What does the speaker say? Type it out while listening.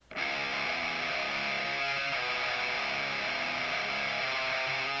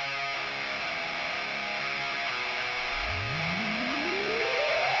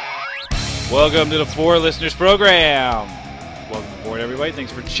Welcome to the Four Listeners Program. Welcome aboard, everybody.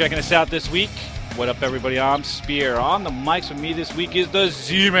 Thanks for checking us out this week. What up, everybody? I'm Spear. On the mics with me this week is the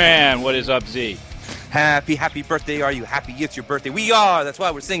Z-Man. What is up, Z? Happy birthday. Are you happy it's your birthday? We are. That's why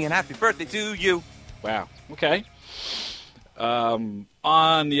we're singing happy birthday to you. Wow. Okay. On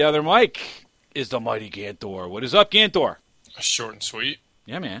the other mic is the mighty Ganthor. What is up, Ganthor? Short and sweet.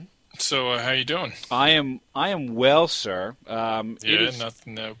 Yeah, man. So, how you doing? I am well, sir.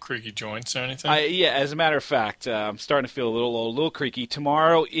 Nothing, no creaky joints or anything? As a matter of fact, I'm starting to feel a little creaky.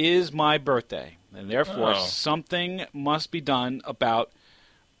 Tomorrow is my birthday, and therefore something must be done about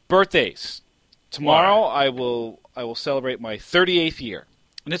birthdays. Tomorrow I will celebrate my 38th year,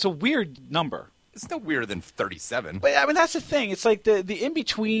 and it's a weird number. It's no weirder than 37. But I mean, that's the thing. It's like the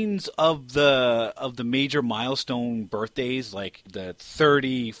in-betweens of the major milestone birthdays, like the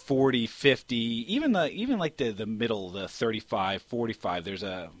 30, 40, 50, even like the middle, the 35, 45. There's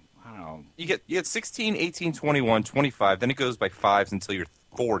I don't know. You get 16, 18, 21, 25. Then it goes by fives until you're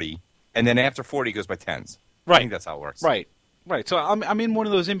 40, and then after 40 it goes by tens. Right. I think that's how it works. Right. So I'm in one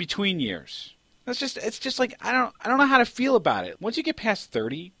of those in-between years. It's just like I don't know how to feel about it. Once you get past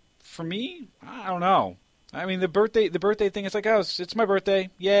 30. For me, I don't know. I mean, the birthday thing is like, oh, it's my birthday,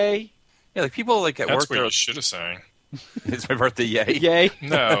 yay! Yeah, like people like at That's work. what you should have sang. It's my birthday, yay! Yay!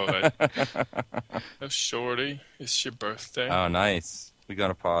 No, oh, shorty, it's your birthday. Oh, nice. We're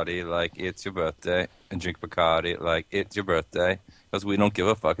gonna party like it's your birthday and drink Bacardi like it's your birthday because we don't give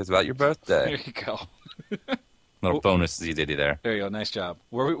a fuck. It's about your birthday. There you go. Little bonus you did there. There you go. Nice job.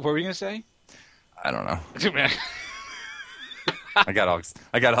 What were you gonna say? I don't know. Man. I got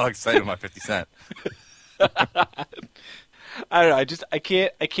all excited with my 50 Cent. I don't know. I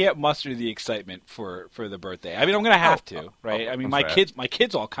can't muster the excitement for the birthday. I mean, I'm gonna have to, right? I mean, my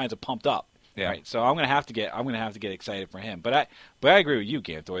kids all kinds of pumped up, yeah. Right? So I'm gonna have to get excited for him. But I agree with you,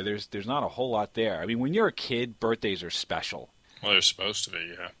 Ganthor. There's not a whole lot there. I mean, when you're a kid, birthdays are special. Well, they're supposed to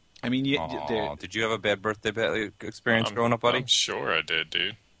be, yeah. I mean, did you have a bad birthday experience growing up, buddy? I'm sure I did,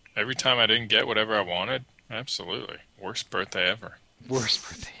 dude. Every time I didn't get whatever I wanted, absolutely. Worst birthday ever. Worst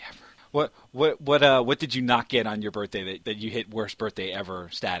birthday ever. What did you not get on your birthday that you hit worst birthday ever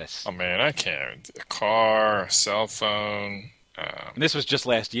status? Oh, man, I can't. A car, a cell phone. And this was just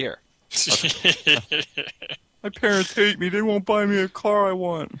last year. My parents hate me. They won't buy me a car I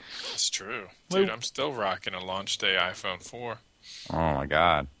want. It's true. Dude, I'm still rocking a launch day iPhone 4. Oh, my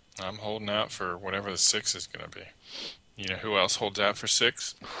God. I'm holding out for whatever the 6 is going to be. You know who else holds out for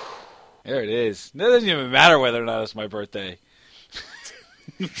 6? There it is. It doesn't even matter whether or not it's my birthday.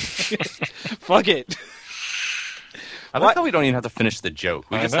 Fuck it. I like how we don't even have to finish the joke.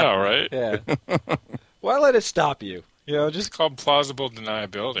 I know, right? Yeah. Why let it stop you? You know, just It's called plausible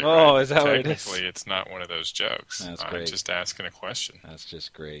deniability. Oh, right? is that what it is? Technically, it's not one of those jokes. That's I'm great. just asking a question. That's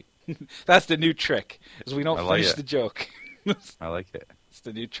just great. That's the new trick. Is we don't finish the joke. I like it. It's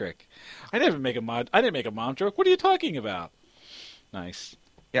the new trick. I didn't make a mom joke. What are you talking about? Nice.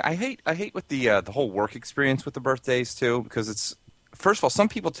 Yeah, I hate with the whole work experience with the birthdays too, because it's first of all, some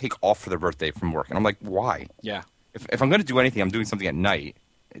people take off for their birthday from work, and I'm like, why? Yeah. If I'm going to do anything, I'm doing something at night.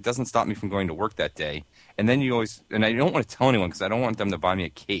 It doesn't stop me from going to work that day. And then and I don't want to tell anyone because I don't want them to buy me a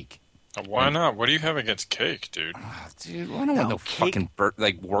cake. Why not? What do you have against cake, dude? Dude, I don't want no fucking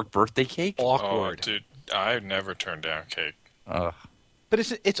work birthday cake. Awkward. Oh, dude, I've never turned down cake. But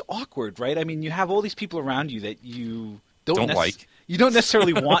it's awkward, right? I mean, you have all these people around you that you don't like. You don't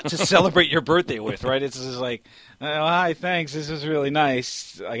necessarily want to celebrate your birthday with, right? It's just like, oh, hi, thanks, this is really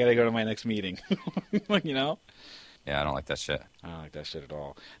nice. I got to go to my next meeting, you know? Yeah, I don't like that shit. I don't like that shit at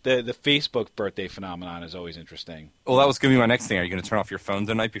all. The Facebook birthday phenomenon is always interesting. Well, that was going to be my next thing. Are you going to turn off your phone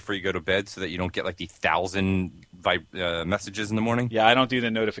tonight before you go to bed so that you don't get like the 1,000 messages in the morning? Yeah, I don't do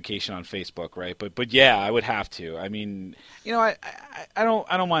the notification on Facebook, right? But yeah, I would have to. I mean, you know, I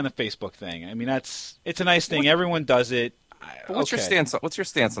don't mind the Facebook thing. I mean, it's a nice thing. Everyone does it. But what's your stance? What's your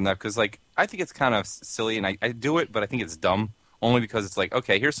stance on that? Because like I think it's kind of silly, and I do it, but I think it's dumb only because it's like,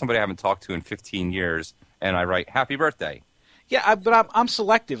 okay, here's somebody I haven't talked to in 15 years, and I write happy birthday. Yeah, but I'm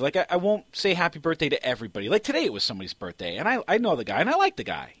selective. Like I won't say happy birthday to everybody. Like today it was somebody's birthday, and I know the guy and I like the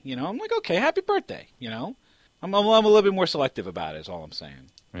guy. You know, I'm like, okay, happy birthday. You know, I'm a little bit more selective about it. Is all I'm saying.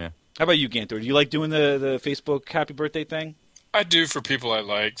 Yeah. How about you, Ganthor? Do you like doing the Facebook happy birthday thing? I do for people I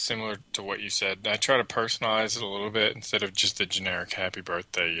like, similar to what you said. I try to personalize it a little bit instead of just the generic happy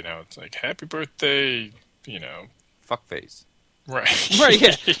birthday. You know, it's like happy birthday. You know, fuckface. Right. Right.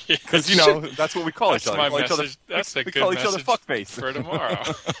 Yeah. Because you know that's what we call each other. My message. That's a we good call each other message fuckface for tomorrow.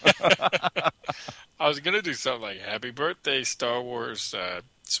 I was gonna do something like happy birthday, Star Wars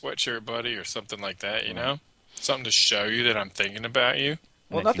sweatshirt, buddy, or something like that. You know, something to show you that I'm thinking about you.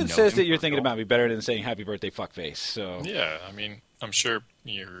 Well, nothing says that you're thinking about me better than saying happy birthday, fuckface. So Yeah, I mean, I'm sure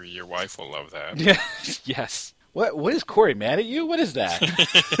your wife will love that. Yeah. Yes. What is Corey mad at you? What is that?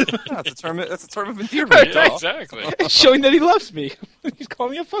 No, that's a term of endearment. Yeah, exactly. It's showing that he loves me. He's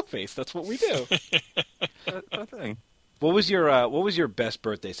calling me a fuckface. That's what we do. That thing. What was your best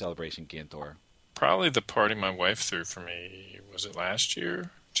birthday celebration, Ganthor? Probably the party my wife threw for me. Was it last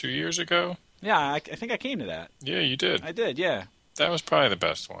year? 2 years ago? Yeah, I think I came to that. Yeah, you did. I did, yeah. That was probably the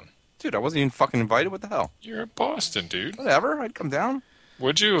best one. Dude, I wasn't even fucking invited. What the hell? You're in Boston, dude. Whatever. I'd come down.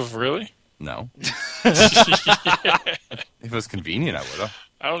 Would you have really? No. If it was convenient, I would have.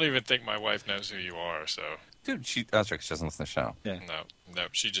 I don't even think my wife knows who you are, so. Dude, that's right. She doesn't listen to the show. Yeah. No,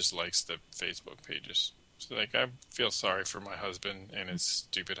 she just likes the Facebook pages. So, like, I feel sorry for my husband and his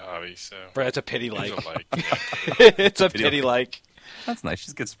stupid hobby, so. Right, it's a pity like. Yeah. It's a pity like. That's nice.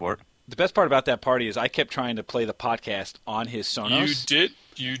 She's a good sport. The best part about that party is I kept trying to play the podcast on his Sonos.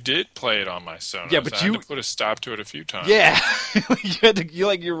 You did play it on my Sonos. Yeah, but I had to put a stop to it a few times. Yeah,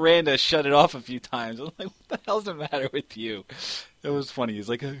 you ran to shut it off a few times. I was like, "What the hell's the matter with you?" It was funny. He's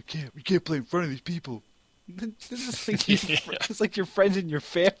like, "We can't play in front of these people." It's like your friends and your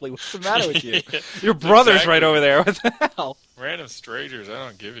family. What's the matter with you? Your brother's right over there. What the hell? Random strangers, I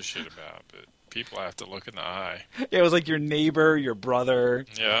don't give a shit about, but people I have to look in the eye. Yeah, it was like your neighbor, your brother,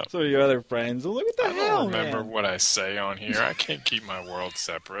 yeah, some of your other friends. I'm like, what the I hell, don't remember man? what I say on here. I can't keep my world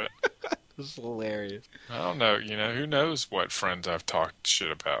separate. This is hilarious. I don't know. Who knows what friends I've talked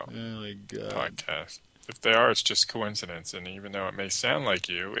shit about. Oh my god. Podcast. If they are, it's just coincidence, and even though it may sound like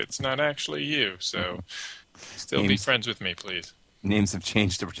you, it's not actually you. So, still be friends with me, please. Names have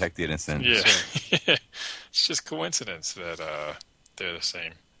changed to protect the innocent. Yeah, it's just coincidence that they're the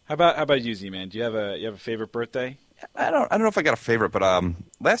same. How about you, Z-Man? Do you have a favorite birthday? I don't know if I got a favorite, but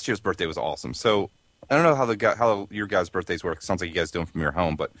last year's birthday was awesome. So I don't know how your guys' birthdays work. It sounds like you guys do them from your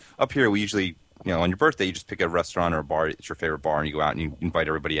home, but up here we usually, on your birthday, you just pick a restaurant or a bar. It's your favorite bar, and you go out and you invite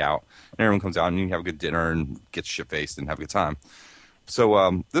everybody out, and everyone comes out and you have a good dinner and get shit faced and have a good time.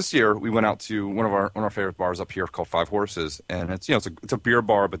 So this year we went out to one of our favorite bars up here called Five Horses, and it's a beer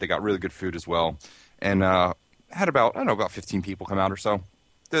bar, but they got really good food as well, and had about 15 people come out or so.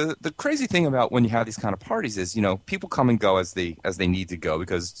 The crazy thing about when you have these kind of parties is, people come and go as they need to go,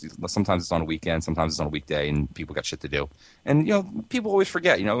 because sometimes it's on a weekend, sometimes it's on a weekday, and people got shit to do. And people always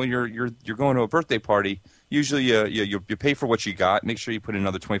forget. When you're going to a birthday party, usually you pay for what you got. Make sure you put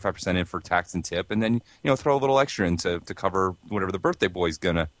another 25% in for tax and tip, and then throw a little extra in to cover whatever the birthday boy's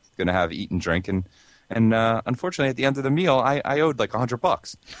gonna have eat and drink. And unfortunately, at the end of the meal, I owed like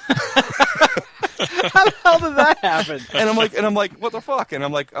 $100. How the hell did that happen? And I'm like, what the fuck? And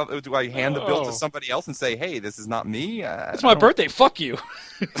I'm like, do I hand the bill to somebody else and say, hey, this is not me? It's my birthday. Fuck you.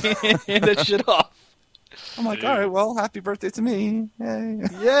 Hand that shit off. I'm like, all right, well, happy birthday to me. Yay.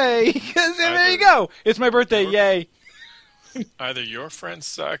 Yay. There you go. It's my birthday. Yay. Either your friends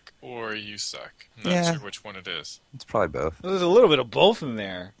suck or you suck. I'm not sure which one it is. It's probably both. There's a little bit of both in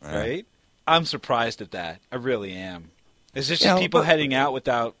there, right? I'm surprised at that. I really am. Is this just people heading out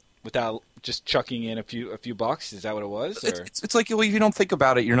without just chucking in a few bucks? Is that what it was? Or? It's like, well, if you don't think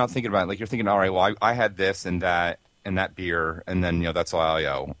about it, you're not thinking about it. Like, you're thinking, all right, well, I had this and that beer, and then that's all I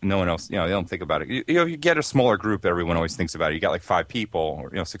owe. No one else, they don't think about it. You get a smaller group, everyone always thinks about it. You got like 5 people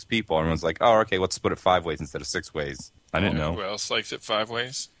or 6 people. Everyone's like, oh, okay, let's split it 5 ways instead of 6 ways. I didn't know. Who else likes it 5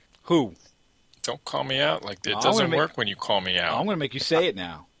 ways? Who? Don't call me out. Like, it doesn't work when you call me out. I'm going to make you say it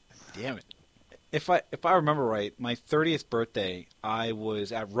now. Damn it. If I remember right, my 30th birthday, I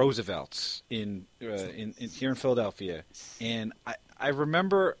was at Roosevelt's in here in Philadelphia, and I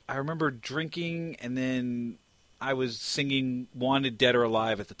remember drinking, and then I was singing "Wanted Dead or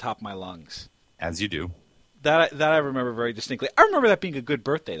Alive" at the top of my lungs. As you do. That I remember very distinctly. I remember that being a good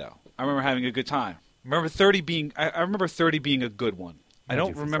birthday, though. I remember having a good time. I remember 30 being a good one. I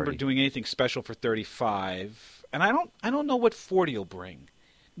don't remember doing anything special for 35, and I don't know what 40 will bring.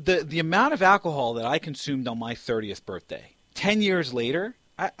 The amount of alcohol that I consumed on my 30th birthday, 10 years later,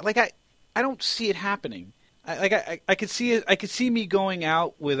 I don't see it happening. I could see it. I could see me going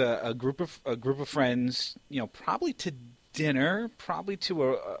out with a group of friends, probably to dinner, probably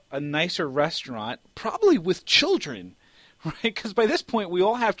to a nicer restaurant, probably with children, right? Because by this point we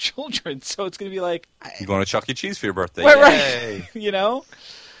all have children, so it's going to be like you're going to Chuck E. Cheese for your birthday, right?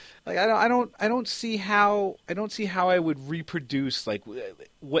 Like I don't see how I would reproduce like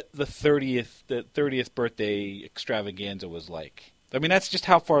what the 30th birthday extravaganza was like. I mean, that's just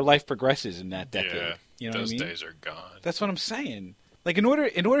how far life progresses in that decade. Yeah, you know those what I mean? days are gone. That's what I'm saying. Like in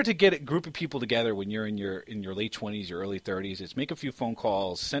order to get a group of people together when you're in your late 20s, your early 30s, it's make a few phone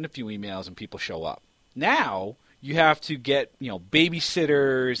calls, send a few emails, and people show up. Now you have to get,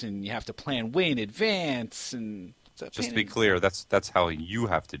 babysitters, and you have to plan way in advance. And just to be clear, that's how you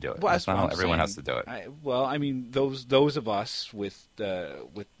have to do it. Well, that's not how everyone has to do it. Those of us with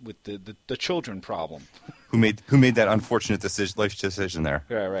the children problem, who made that unfortunate life decision there.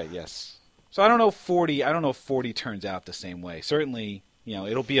 Right, yes. So I don't know if 40 turns out the same way. Certainly,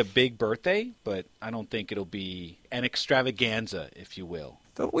 it'll be a big birthday, but I don't think it'll be an extravaganza, if you will.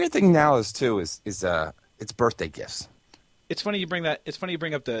 The weird thing now is it's birthday gifts. It's funny you bring up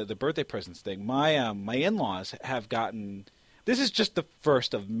the birthday presents thing. My in-laws have gotten. This is just the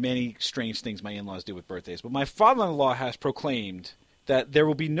first of many strange things my in-laws do with birthdays. But my father-in-law has proclaimed that there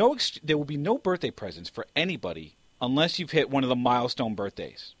will be no birthday presents for anybody unless you've hit one of the milestone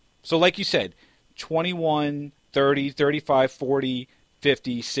birthdays. So like you said, 21, 30, 35, 40,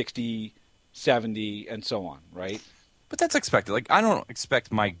 50, 60, 70, and so on, right? But that's expected. Like, I don't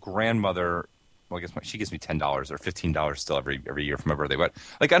expect my grandmother. Well, I guess she gives me $10 or $15 still every year for my birthday. But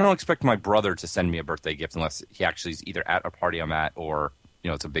like, I don't expect my brother to send me a birthday gift unless he actually is either at a party I'm at or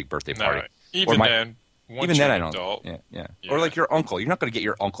it's a big birthday party. No, even then I don't. Adult, yeah. Or like your uncle. You're not going to get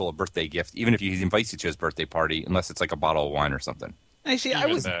your uncle a birthday gift, even if he invites you to his birthday party, unless it's like a bottle of wine or something. I see.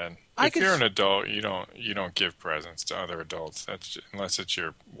 If you're an adult, you don't give presents to other adults. Unless it's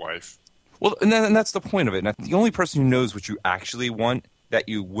your wife. Well, and that's the point of it. And the only person who knows what you actually want that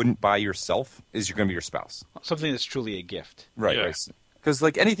you wouldn't buy yourself is going to be your spouse. Something that's truly a gift. Right. Yeah. Right. Because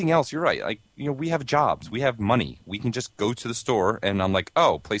like anything else, you're right. Like, we have jobs, we have money, we can just go to the store, and I'm like,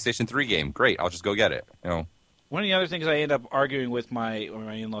 oh, PlayStation 3 game, great, I'll just go get it. One of the other things I end up arguing with my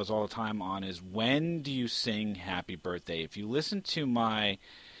in-laws all the time on is, when do you sing Happy Birthday? If you listen to my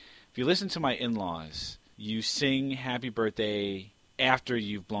in-laws, you sing Happy Birthday after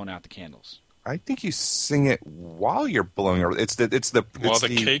you've blown out the candles. I think you sing it while you're blowing it. It's the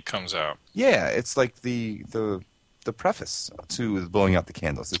cake comes out. Yeah, it's like the preface to blowing out the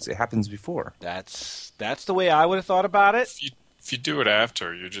candles. It happens before. That's the way I would have thought about it. If you do it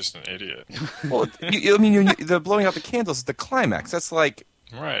after, you're just an idiot. Well, the blowing out the candles is the climax. That's like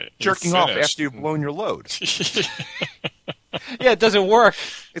jerking off after you've blown your load. Yeah, it doesn't work.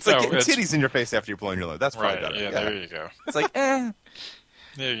 It's like getting titties in your face after you're blowing your load. That's probably better. Yeah, there you go. It's like, Yeah,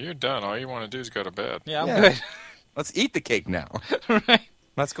 you're done. All you want to do is go to bed. Yeah, I'm good. Let's eat the cake now. Right.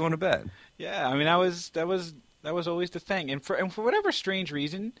 Let's go into bed. Yeah, I mean, that was always the thing. And for whatever strange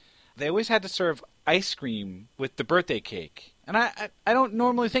reason, they always had to serve ice cream with the birthday cake. And I don't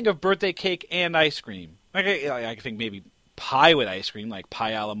normally think of birthday cake and ice cream. Like I think maybe pie with ice cream, like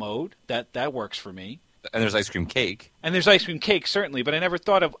pie a la mode. That works for me. And there's ice cream cake. And there's ice cream cake, certainly, but I never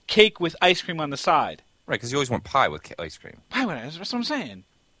thought of cake with ice cream on the side. Right, because you always want pie with ice cream. Pie with ice cream, that's what I'm saying.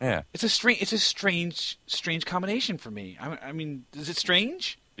 Yeah. It's a strange combination for me. I mean, is it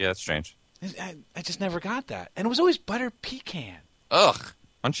strange? Yeah, it's strange. I just never got that. And it was always buttered pecan. Ugh. Why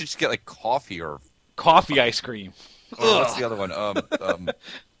don't you just get like coffee or... Coffee ice cream. What's the other one?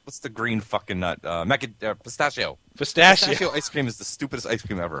 What's the green fucking nut? Pistachio. Pistachio ice cream is the stupidest ice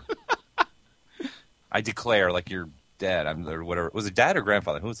cream ever. I declare, like your dad, or whatever. Was it dad or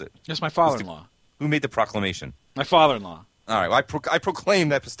grandfather? Who was it? It's my father-in-law. Who made the proclamation? My father-in-law. All right, well, I proclaim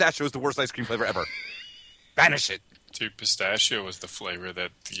that pistachio is the worst ice cream flavor ever. Banish it. Dude, pistachio was the flavor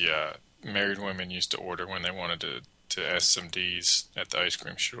that the married women used to order when they wanted to S some D's at the ice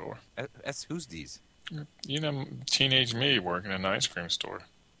cream store. Who's D's? Teenage me working in an ice cream store.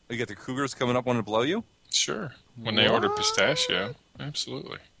 You got the cougars coming up wanting to blow you? Sure. When they order pistachio,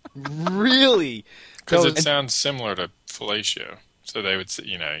 absolutely. Really? Because it sounds similar to fellatio. So they would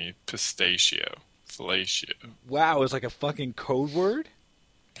say, pistachio, fellatio. Wow, it's like a fucking code word?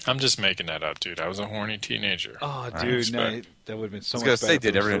 I'm just making that up, dude. I was a horny teenager. Oh, dude, no, that would have been so much better. I was going to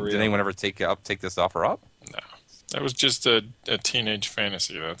say, did anyone ever take this offer up? No. That was just a teenage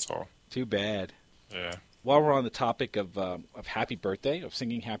fantasy, that's all. Too bad. Yeah. While we're on the topic of happy birthday, of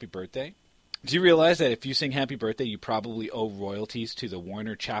singing happy birthday, do you realize that if you sing happy birthday, you probably owe royalties to the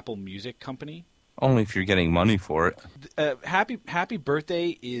Warner Chappell Music Company? Only if you're getting money for it. Happy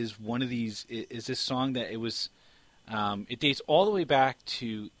Birthday is one of these. Is this song that it was? It dates all the way back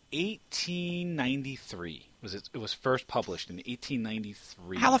to 1893. It was first published in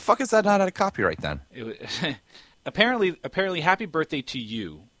 1893. How the fuck is that not out of copyright then? It was, apparently, Happy Birthday to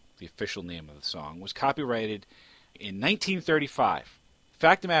You, the official name of the song, was copyrighted in 1935.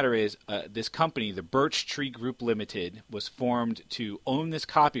 Fact of the matter is, this company, the Birch Tree Group Limited, was formed to own this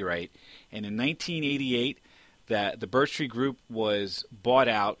copyright, and in 1988, the Birch Tree Group was bought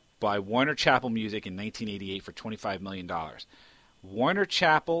out by Warner Chappell Music in 1988 for $25 million. Warner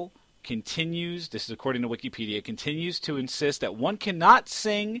Chappell continues, this is according to Wikipedia, continues to insist that one cannot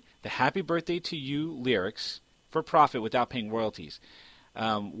sing the Happy Birthday to You lyrics for profit without paying royalties.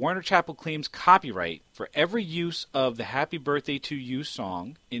 Warner Chappell claims copyright for every use of the Happy Birthday to You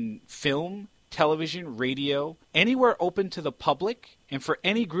song in film, television, radio, anywhere open to the public, and for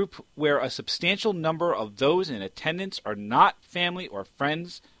any group where a substantial number of those in attendance are not family or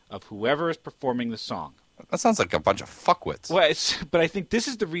friends of whoever is performing the song. That sounds like a bunch of fuckwits. Well, but I think this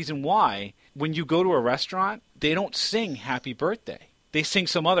is the reason why when you go to a restaurant, they don't sing Happy Birthday. They sing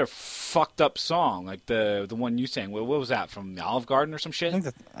some other fucked up song, like the one you sang. What was that, from Olive Garden or some shit? I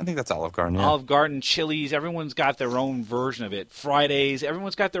think that's Olive Garden, yeah. Olive Garden, Chili's, everyone's got their own version of it. Fridays,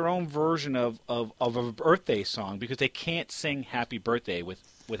 everyone's got their own version of a birthday song because they can't sing Happy Birthday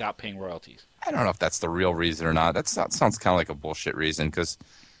without paying royalties. I don't know if that's the real reason or not. That sounds kind of like a bullshit reason because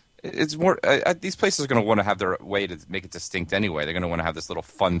it's more. These places are going to want to have their way to make it distinct anyway. They're going to want to have this little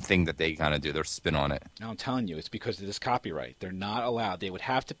fun thing that they kind of do, their spin on it. No, I'm telling you, it's because of this copyright. They're not allowed. They would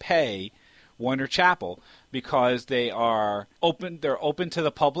have to pay Warner Chappell because they are open. They're open to the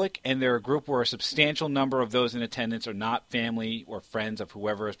public, and they're a group where a substantial number of those in attendance are not family or friends of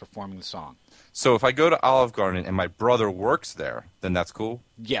whoever is performing the song. So if I go to Olive Garden and my brother works there, then that's cool?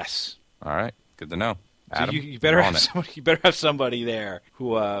 Yes. All right. Good to know. So Adam, you better have somebody. You better have somebody there who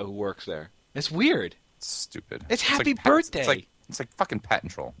works there. It's weird. It's stupid. It's Happy Birthday. It's like fucking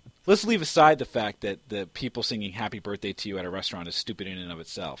patent troll. Let's leave aside the fact that the people singing Happy Birthday to you at a restaurant is stupid in and of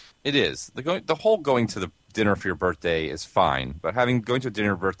itself. It is. The whole going to the dinner for your birthday is fine, but going to a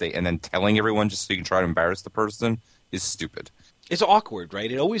dinner birthday and then telling everyone just so you can try to embarrass the person is stupid. It's awkward,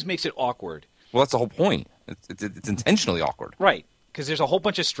 right? It always makes it awkward. Well, that's the whole point. It's intentionally awkward. Right, because there's a whole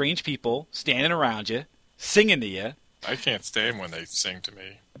bunch of strange people standing around you, singing to you. I can't stand when they sing to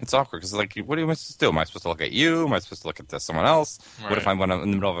me. It's awkward because, like, what am I supposed to do? Am I supposed to look at you? Am I supposed to look at someone else? Right. What if I'm in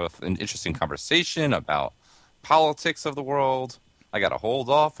the middle of an interesting conversation about politics of the world? I got to hold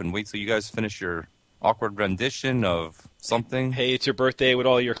off and wait till you guys finish your awkward rendition of something. Hey, it's your birthday with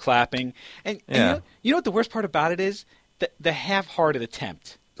all your clapping. And you know what the worst part about it is? The half-hearted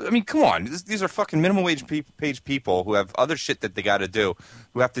attempt. I mean, come on. These are fucking minimum wage people who have other shit that they got to do,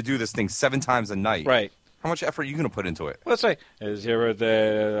 who have to do this thing 7 times a night. Right. How much effort are you going to put into it? Well, let's say, it's your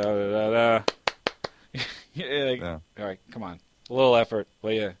birthday. Yeah. All right, come on. A little effort,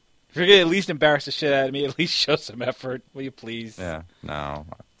 will you? If you're going to at least embarrass the shit out of me, at least show some effort, will you please? Yeah. No.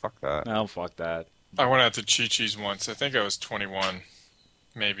 Fuck that. No, fuck that. I went out to Chi-Chi's once. I think I was 21,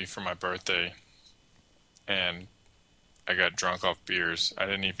 maybe for my birthday. And I got drunk off beers. I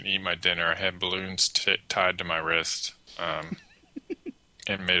didn't even eat my dinner. I had balloons tied to my wrist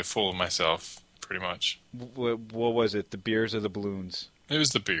and made a fool of myself, pretty much. What was it? The beers or the balloons? It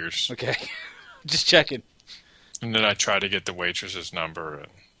was the beers. Okay. Just checking. And then I tried to get the waitress's number,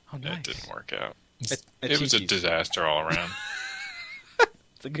 and nice. it didn't work out. At It was a Chi-Chi's. disaster all around.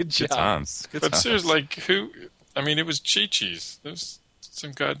 It's a good job. Good times. But seriously, like, it was Chi-Chi's. There was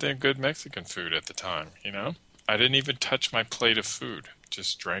some goddamn good Mexican food at the time, you know? I didn't even touch my plate of food.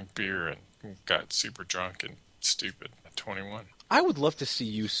 Just drank beer and got super drunk and stupid at 21. I would love to see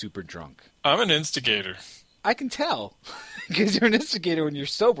you super drunk. I'm an instigator. I can tell. Because you're an instigator when you're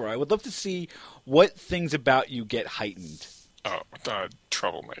sober. I would love to see what things about you get heightened. Oh,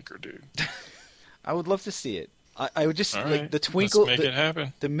 troublemaker, dude. I would love to see it. I would just, All like, right, the twinkle. let's make it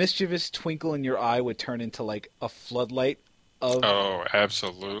happen. The mischievous twinkle in your eye would turn into, like, a floodlight of... Oh,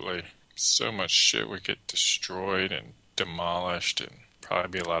 absolutely. So much shit would get destroyed and demolished, and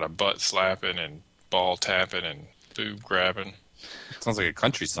probably be a lot of butt slapping and ball tapping and boob grabbing. Sounds like a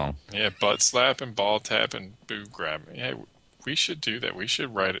country song. Yeah, butt slapping, ball tapping, boob grabbing. Yeah, we should do that. We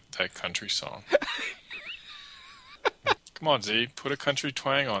should write that country song. Come on, Z, put a country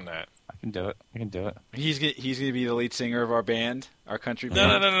twang on that. I can do it. He's gonna be the lead singer of our band, our country No,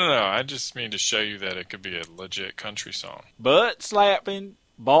 band. no. I just mean to show you that it could be a legit country song. Butt slapping,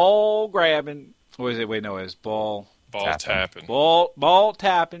 ball grabbing. What is it? Wait, no, it's ball Tapping. ball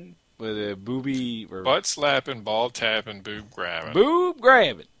tapping with a booby or Butt slapping, ball tapping, boob grabbing. boob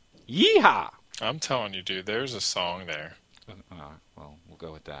grabbing. Yeehaw! I'm telling you, dude, there's a song there. Well, we'll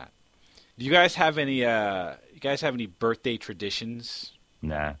go with that. Do you guys have any? Birthday traditions?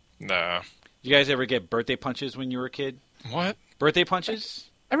 Nah. Nah. You guys ever get birthday punches when you were a kid? What? Birthday punches?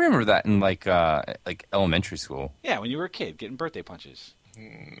 I remember that in like elementary school. Yeah, when you were a kid, getting birthday punches.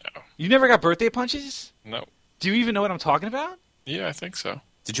 No. You never got birthday punches? No. Do you even know what I'm talking about? Yeah, I think so.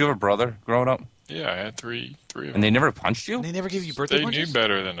 Did you have a brother growing up? Yeah, I had three of them. And they never punched you? And they never give you birthday They punches? knew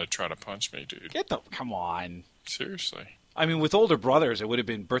better than to try to punch me, dude. Come on. Seriously. I mean, with older brothers, it would have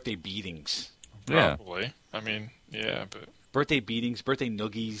been birthday beatings. Yeah. Probably. I mean, yeah, but... Birthday beatings, birthday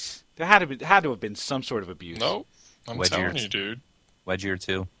noogies. There had to have been some sort of abuse. Nope. I'm Wedge telling ears. you, dude. Wedgie or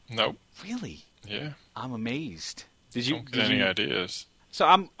two? Nope. Really? Yeah. I'm amazed. Did you Don't get any ideas? So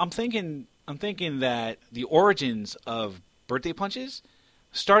I'm thinking that the origins of birthday punches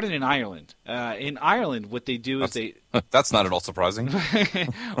started in Ireland. In Ireland, what they do is that's not at all surprising.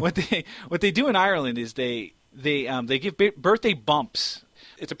 what they do in Ireland is they give birthday bumps.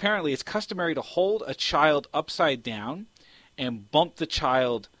 It's customary to hold a child upside down and bump the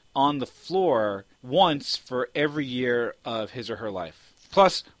child on the floor once for every year of his or her life,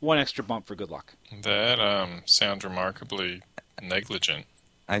 plus one extra bump for good luck. That sounds remarkably negligent.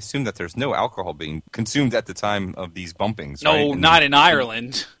 I assume that there's no alcohol being consumed at the time of these bumpings. No, right? not in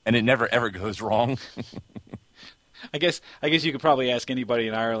Ireland. And it never ever goes wrong. I guess you could probably ask anybody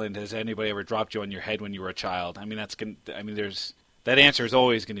in Ireland, has anybody ever dropped you on your head when you were a child? I mean, that answer is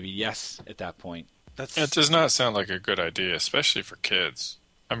always going to be yes at that point. It does not sound like a good idea, especially for kids.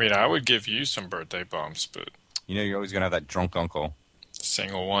 I mean, I would give you some birthday bumps, but... You're always going to have that drunk uncle.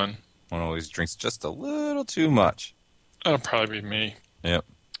 Single one. One always drinks just a little too much. That'll probably be me. Yep.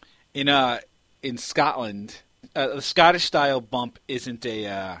 In Scotland, the Scottish-style bump isn't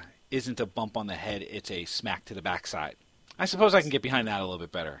a bump on the head, it's a smack to the backside. I suppose I can get behind that a little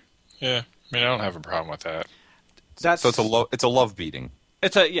bit better. Yeah, I mean, I don't have a problem with that. So it's a love beating.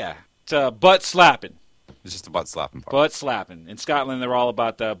 It's a butt slapping. It's just a butt slapping part. Butt slapping. In Scotland, they're all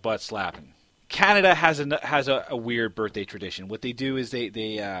about the butt slapping. Canada has a weird birthday tradition. What they do is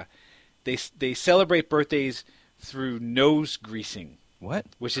they celebrate birthdays through nose greasing. What?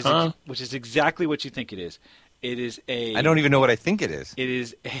 Which is exactly what you think it is. It is a... I don't even know what I think it is. It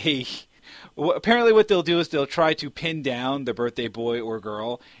is a... Well, apparently what they'll do is they'll try to pin down the birthday boy or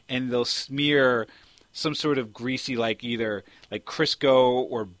girl, and they'll smear some sort of greasy, either Crisco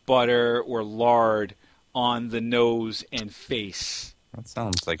or butter or lard on the nose and face. That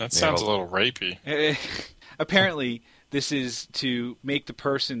sounds a little rapey. Apparently, this is to make the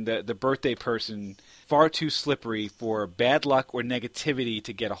person, the birthday person, far too slippery for bad luck or negativity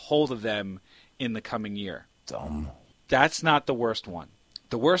to get a hold of them in the coming year. Dumb. That's not the worst one.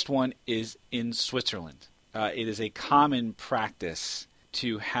 The worst one is in Switzerland. It is a common practice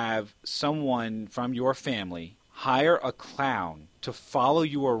to have someone from your family hire a clown to follow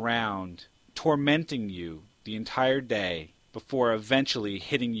you around, tormenting you the entire day before eventually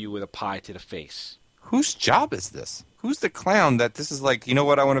hitting you with a pie to the face. Whose job is this? Who's the clown that this is like, you know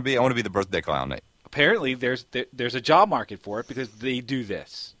what I want to be? I want to be the birthday clown. Apparently, there's a job market for it because they do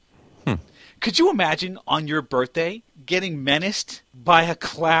this. Could you imagine on your birthday getting menaced by a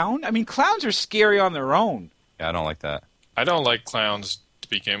clown? I mean, clowns are scary on their own. Yeah, I don't like that. I don't like clowns to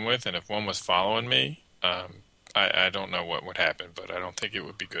begin with, and if one was following me, I don't know what would happen, but I don't think it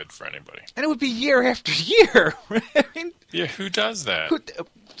would be good for anybody. And it would be year after year. I mean, yeah, who does that?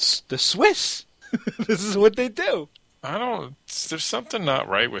 The Swiss. This is what they do. There's something not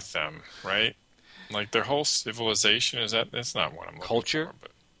right with them, right? Like their whole civilization, that's not what I'm looking Culture? for.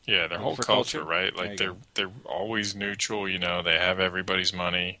 But yeah, their whole culture, right? Like they're always neutral, they have everybody's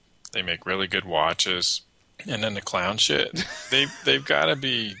money. They make really good watches. And then the clown shit. They've got to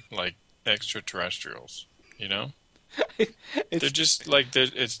be like extraterrestrials, They're just like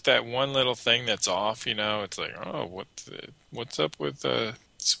it's that one little thing that's off, It's like, oh, what's up with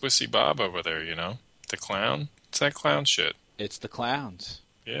Swissy Bob over there, The clown? It's that clown shit. It's the clowns.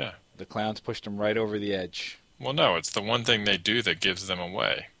 Yeah. The clowns pushed them right over the edge. Well, no, it's the one thing they do that gives them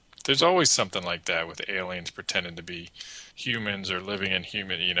away. There's always something like that with aliens pretending to be humans or living in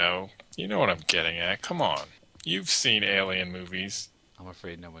human, You know what I'm getting at. Come on. You've seen alien movies. I'm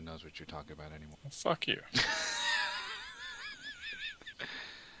afraid no one knows what you're talking about anymore. Well, fuck you.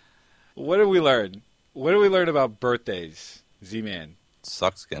 What did we learn? What did we learn about birthdays, Z-Man?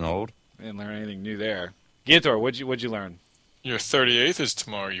 Sucks getting old. I didn't learn anything new there. Ganthor, what'd you learn? Your 38th is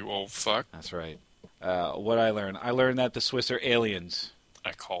tomorrow, you old fuck. That's right. What I learned? I learned that the Swiss are aliens.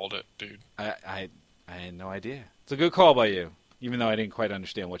 I called it, dude. I had no idea. It's a good call by you, even though I didn't quite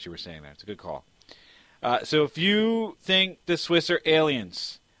understand what you were saying there. It's a good call. So if you think the Swiss are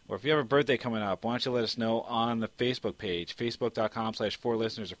aliens, or if you have a birthday coming up, why don't you let us know on the Facebook page,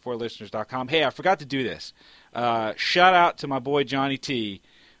 facebook.com/4listeners or 4listeners.com. Hey, I forgot to do this. Shout out to my boy Johnny T,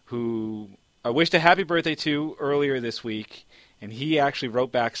 who I wished a happy birthday to earlier this week, and he actually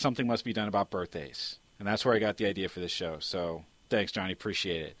wrote back something must be done about birthdays. And that's where I got the idea for this show. So thanks, Johnny.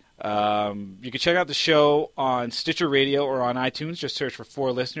 Appreciate it. You can check out the show on Stitcher Radio or on iTunes. Just search for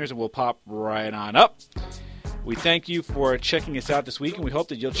 4 Listeners and we'll pop right on up. We thank you for checking us out this week, and we hope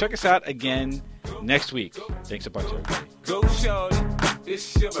that you'll check us out again next week. Thanks a bunch, everybody. Go, shorty,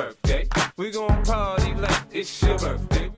 it's your birthday. We gon' party like it's your birthday.